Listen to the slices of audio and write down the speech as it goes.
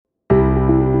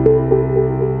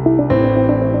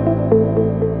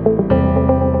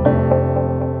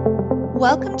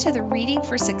Welcome to the Reading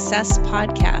for Success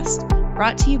podcast,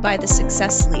 brought to you by the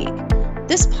Success League.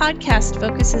 This podcast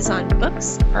focuses on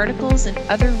books, articles, and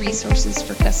other resources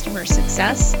for customer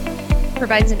success,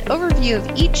 provides an overview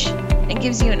of each, and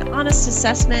gives you an honest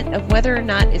assessment of whether or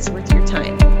not it's worth your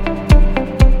time.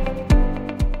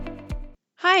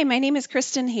 Hi, my name is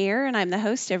Kristen Hare, and I'm the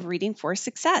host of Reading for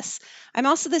Success. I'm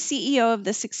also the CEO of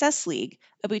the Success League,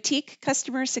 a boutique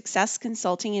customer success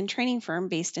consulting and training firm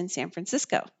based in San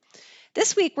Francisco.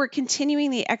 This week, we're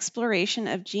continuing the exploration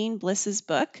of Jeanne Bliss's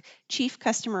book, Chief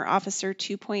Customer Officer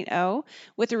 2.0,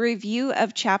 with a review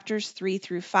of chapters 3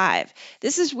 through 5.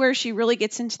 This is where she really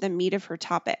gets into the meat of her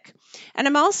topic. And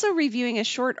I'm also reviewing a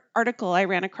short article I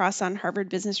ran across on Harvard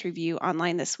Business Review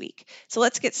online this week. So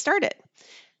let's get started.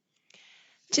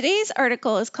 Today's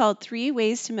article is called 3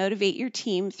 Ways to Motivate Your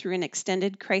Team Through an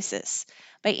Extended Crisis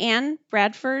by Anne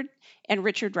Bradford and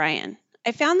Richard Ryan.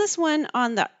 I found this one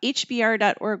on the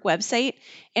hbr.org website,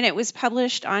 and it was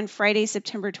published on Friday,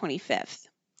 September 25th.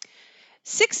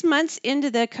 6 months into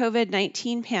the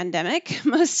COVID-19 pandemic,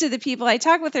 most of the people I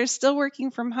talk with are still working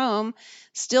from home,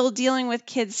 still dealing with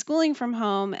kids schooling from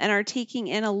home, and are taking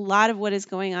in a lot of what is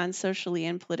going on socially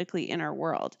and politically in our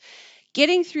world.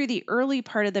 Getting through the early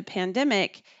part of the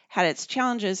pandemic had its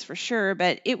challenges for sure,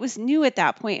 but it was new at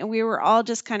that point, and we were all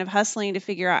just kind of hustling to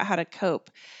figure out how to cope.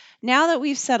 Now that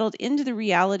we've settled into the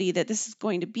reality that this is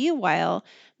going to be a while,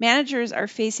 managers are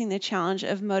facing the challenge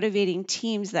of motivating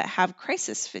teams that have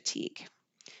crisis fatigue.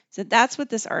 So that's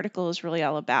what this article is really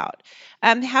all about.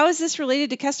 How is this related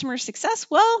to customer success?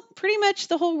 Well, pretty much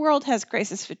the whole world has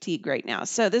crisis fatigue right now.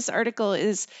 So this article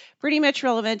is pretty much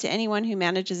relevant to anyone who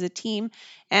manages a team,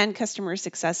 and customer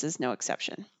success is no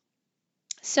exception.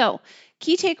 So,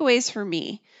 key takeaways for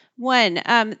me. 1,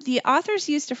 the authors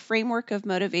used a framework of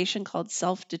motivation called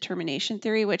self-determination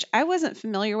theory, which I wasn't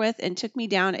familiar with and took me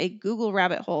down a Google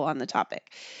rabbit hole on the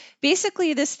topic.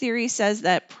 Basically, this theory says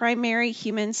that primary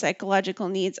human psychological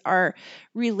needs are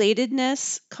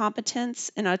relatedness,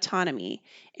 competence, and autonomy.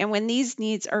 And when these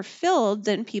needs are filled,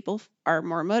 then people are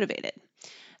more motivated.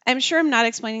 I'm sure I'm not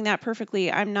explaining that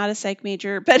perfectly. I'm not a psych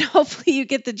major, but hopefully you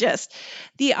get the gist.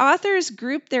 The authors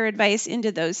grouped their advice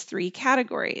into those 3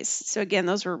 categories. So again,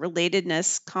 those were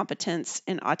relatedness, competence,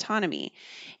 and autonomy.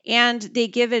 And they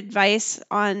give advice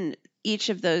on each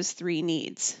of those 3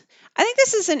 needs. I think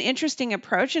this is an interesting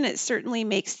approach, and it certainly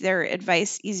makes their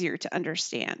advice easier to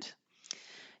understand.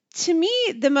 To me,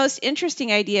 the most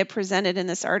interesting idea presented in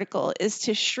this article is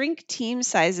to shrink team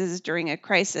sizes during a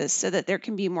crisis so that there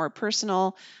can be more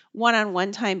personal,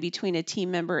 one-on-one time between a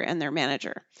team member and their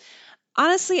manager.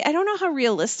 Honestly, I don't know how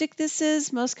realistic this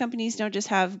is. Most companies don't just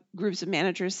have groups of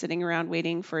managers sitting around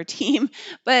waiting for a team,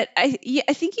 but I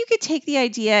think you could take the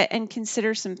idea and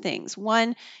consider some things.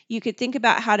 1, you could think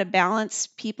about how to balance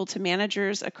people to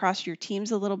managers across your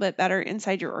teams a little bit better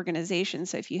inside your organization.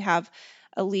 So if you have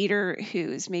a leader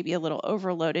who's maybe a little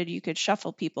overloaded, you could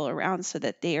shuffle people around so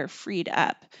that they are freed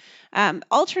up.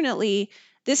 Alternately,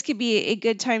 this could be a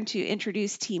good time to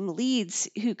introduce team leads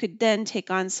who could then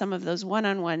take on some of those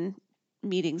one-on-one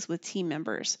meetings with team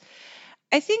members.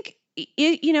 I think,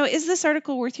 is this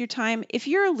article worth your time? If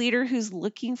you're a leader who's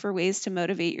looking for ways to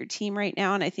motivate your team right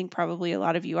now, and I think probably a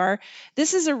lot of you are,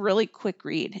 this is a really quick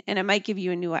read, and it might give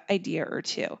you a new idea or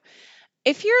two.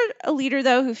 If you're a leader,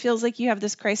 though, who feels like you have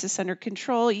this crisis under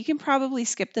control, you can probably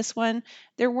skip this one.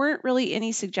 There weren't really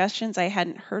any suggestions I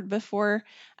hadn't heard before.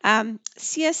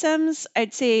 CSMs,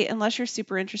 I'd say, unless you're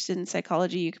super interested in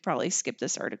psychology, you could probably skip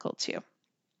this article too.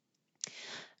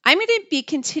 I'm going to be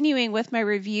continuing with my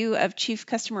review of Chief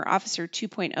Customer Officer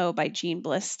 2.0 by Jeanne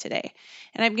Bliss today.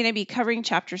 And I'm going to be covering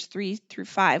chapters 3 through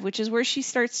 5, which is where she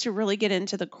starts to really get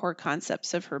into the core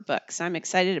concepts of her book. So I'm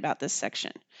excited about this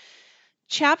section.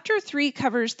 Chapter 3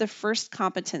 covers the first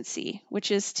competency,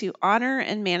 which is to honor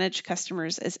and manage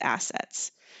customers as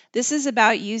assets. This is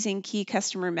about using key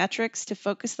customer metrics to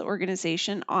focus the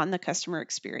organization on the customer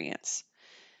experience.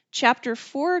 Chapter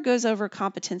 4 goes over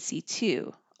competency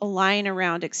 2, align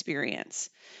around experience.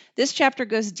 This chapter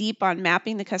goes deep on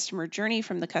mapping the customer journey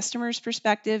from the customer's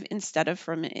perspective instead of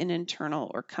from an internal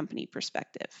or company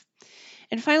perspective.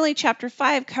 And finally, chapter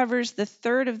 5 covers the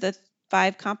third of the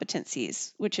 5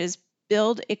 competencies, which is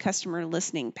build a customer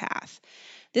listening path.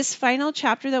 This final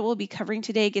chapter that we'll be covering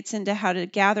today gets into how to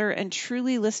gather and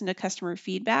truly listen to customer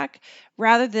feedback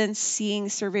rather than seeing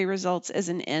survey results as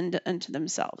an end unto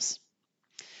themselves.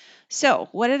 So,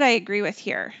 what did I agree with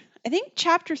here? I think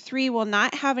chapter 3 will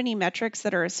not have any metrics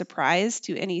that are a surprise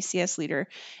to any CS leader,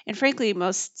 and frankly,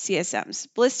 most CSMs.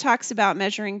 Bliss talks about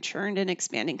measuring churned and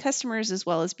expanding customers, as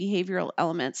well as behavioral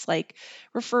elements like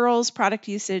referrals, product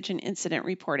usage, and incident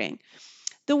reporting.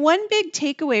 The one big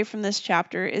takeaway from this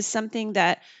chapter is something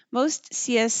that most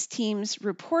CS teams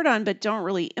report on but don't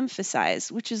really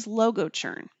emphasize, which is logo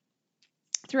churn.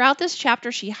 Throughout this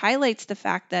chapter, she highlights the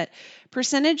fact that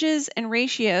percentages and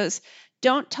ratios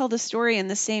don't tell the story in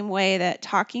the same way that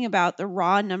talking about the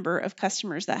raw number of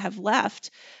customers that have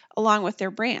left along with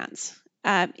their brands.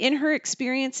 In her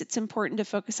experience, it's important to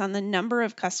focus on the number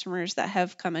of customers that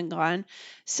have come and gone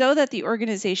so that the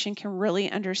organization can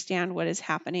really understand what is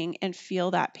happening and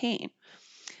feel that pain.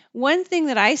 One thing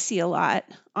that I see a lot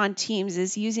on teams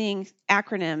is using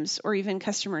acronyms or even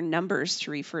customer numbers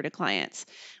to refer to clients.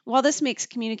 While this makes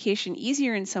communication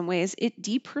easier in some ways, it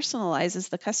depersonalizes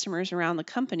the customers around the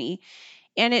company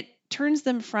and it turns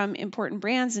them from important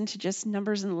brands into just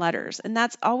numbers and letters. And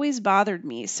that's always bothered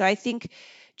me. So I think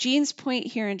Jean's point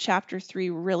here in chapter 3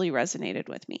 really resonated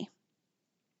with me.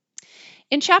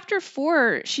 In chapter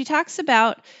 4, she talks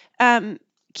about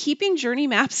keeping journey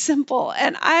maps simple.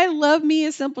 And I love me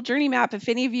a simple journey map. If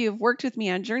any of you have worked with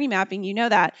me on journey mapping, you know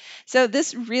that. So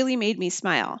this really made me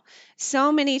smile.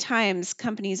 So many times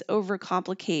companies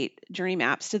overcomplicate journey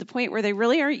maps to the point where they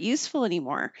really aren't useful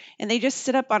anymore and they just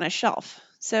sit up on a shelf.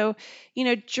 So,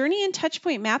 journey and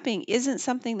touchpoint mapping isn't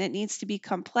something that needs to be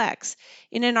complex.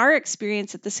 And in our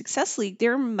experience at the Success League,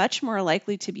 they're much more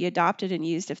likely to be adopted and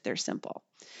used if they're simple.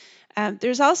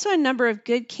 There's also a number of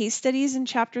good case studies in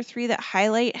Chapter 3 that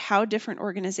highlight how different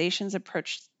organizations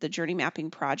approach the journey mapping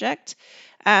project.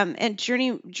 And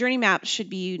journey maps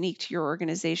should be unique to your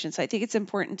organization. So I think it's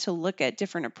important to look at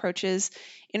different approaches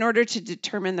in order to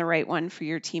determine the right one for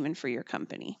your team and for your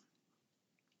company.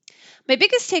 My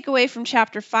biggest takeaway from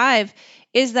Chapter 5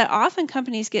 is that often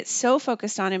companies get so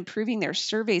focused on improving their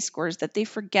survey scores that they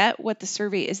forget what the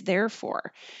survey is there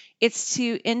for. It's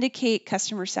to indicate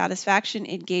customer satisfaction,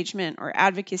 engagement, or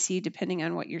advocacy, depending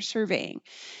on what you're surveying.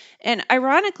 And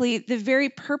ironically, the very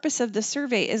purpose of the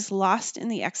survey is lost in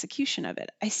the execution of it.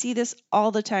 I see this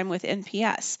all the time with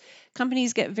NPS.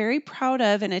 Companies get very proud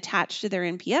of and attached to their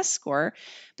NPS score,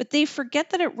 but they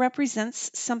forget that it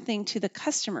represents something to the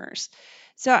customers.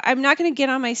 So I'm not going to get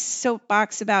on my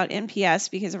soapbox about NPS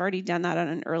because I've already done that on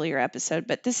an earlier episode,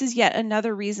 but this is yet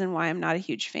another reason why I'm not a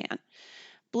huge fan.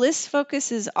 Bliss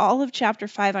focuses all of Chapter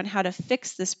 5 on how to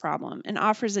fix this problem and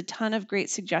offers a ton of great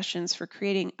suggestions for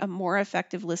creating a more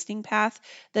effective listing path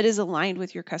that is aligned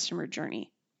with your customer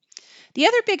journey. The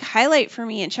other big highlight for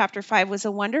me in Chapter 5 was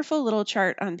a wonderful little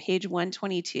chart on page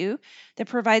 122 that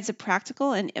provides a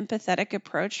practical and empathetic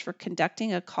approach for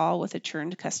conducting a call with a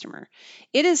churned customer.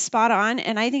 It is spot on,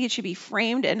 and I think it should be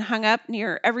framed and hung up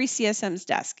near every CSM's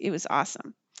desk. It was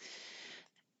awesome.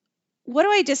 What do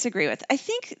I disagree with? I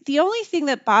think the only thing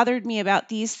that bothered me about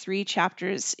these 3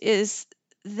 chapters is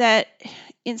that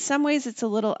in some ways it's a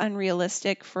little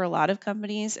unrealistic for a lot of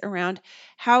companies around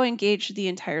how engaged the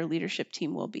entire leadership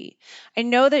team will be. I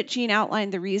know that Jean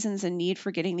outlined the reasons and need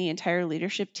for getting the entire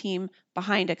leadership team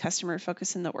behind a customer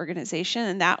focus in the organization,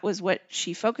 and that was what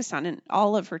she focused on in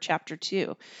all of her chapter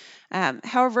 2.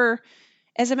 However,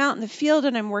 as I'm out in the field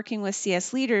and I'm working with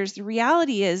CS leaders, the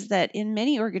reality is that in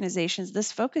many organizations,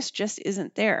 this focus just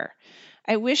isn't there.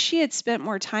 I wish she had spent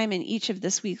more time in each of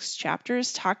this week's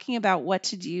chapters talking about what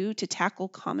to do to tackle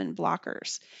common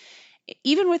blockers.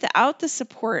 Even without the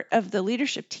support of the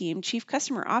leadership team, chief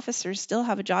customer officers still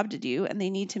have a job to do, and they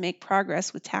need to make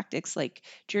progress with tactics like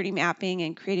journey mapping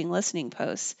and creating listening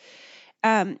posts.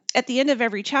 At the end of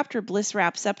every chapter, Bliss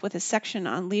wraps up with a section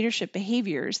on leadership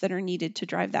behaviors that are needed to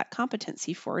drive that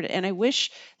competency forward. And I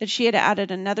wish that she had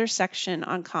added another section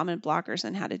on common blockers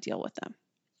and how to deal with them.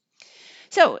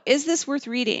 So, is this worth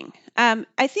reading?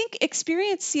 I think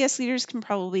experienced CS leaders can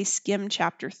probably skim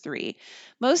chapter 3.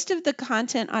 Most of the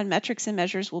content on metrics and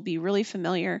measures will be really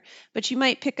familiar, but you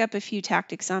might pick up a few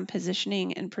tactics on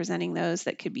positioning and presenting those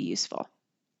that could be useful.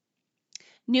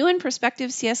 New and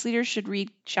prospective CS leaders should read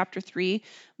Chapter 3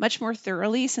 much more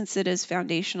thoroughly since it is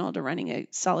foundational to running a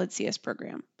solid CS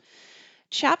program.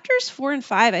 Chapters 4 and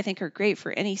 5, I think, are great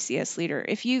for any CS leader.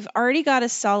 If you've already got a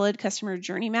solid customer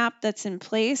journey map that's in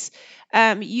place,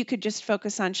 you could just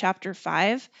focus on Chapter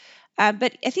 5.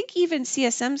 But I think even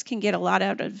CSMs can get a lot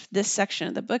out of this section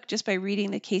of the book just by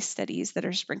reading the case studies that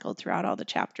are sprinkled throughout all the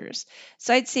chapters.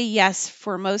 So I'd say yes,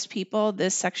 for most people,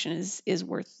 this section is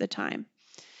worth the time.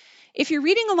 If you're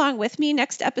reading along with me,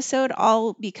 next episode,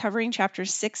 I'll be covering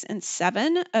chapters 6 and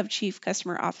 7 of Chief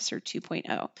Customer Officer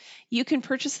 2.0. You can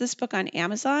purchase this book on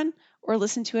Amazon or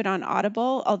listen to it on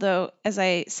Audible, although, as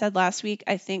I said last week,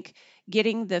 I think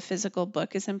getting the physical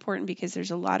book is important because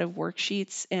there's a lot of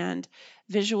worksheets and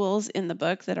visuals in the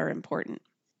book that are important.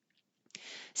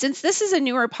 Since this is a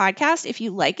newer podcast, if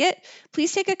you like it,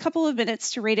 please take a couple of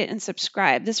minutes to rate it and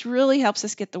subscribe. This really helps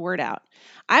us get the word out.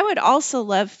 I would also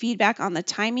love feedback on the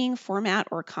timing, format,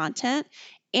 or content,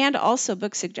 and also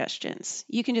book suggestions.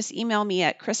 You can just email me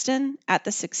at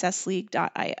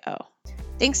kristen@thesuccessleague.io.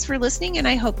 Thanks for listening, and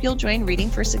I hope you'll join Reading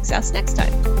for Success next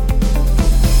time.